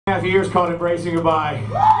2.5 years called Embracing Goodbye.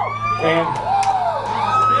 And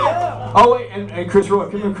oh wait, and Chris Roy,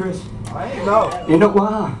 come here, Chris. I ain't know. You know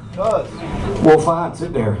why? Well, fine,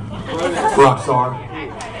 sit there, rock star.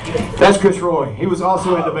 That's Chris Roy. He was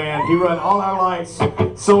also in the band. He run all our lights,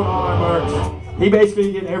 sold all our merch. He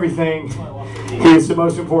basically did everything. He is the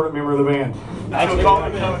most important member of the band.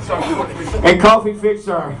 And Coffee fixed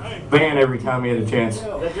our band every time he had a chance.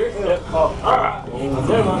 But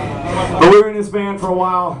we were in this band for a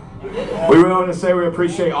while. We really want to say we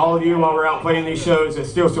appreciate all of you while we're out playing these shows that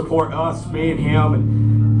still support us, me and him,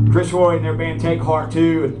 and Chris Roy and their band Take Heart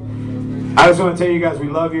too. And I just want to tell you guys we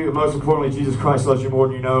love you, and most importantly, Jesus Christ loves you more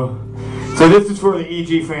than you know. So this is for the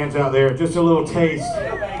EG fans out there. Just a little taste.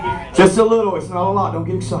 Just a little. It's not a lot. Don't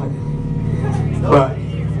get excited. But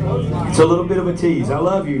it's a little bit of a tease. I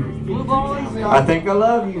love you. I think I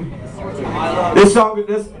love you.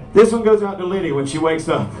 This one goes out to Liddy when she wakes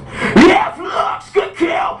up. Yes, looks good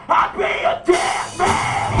kill.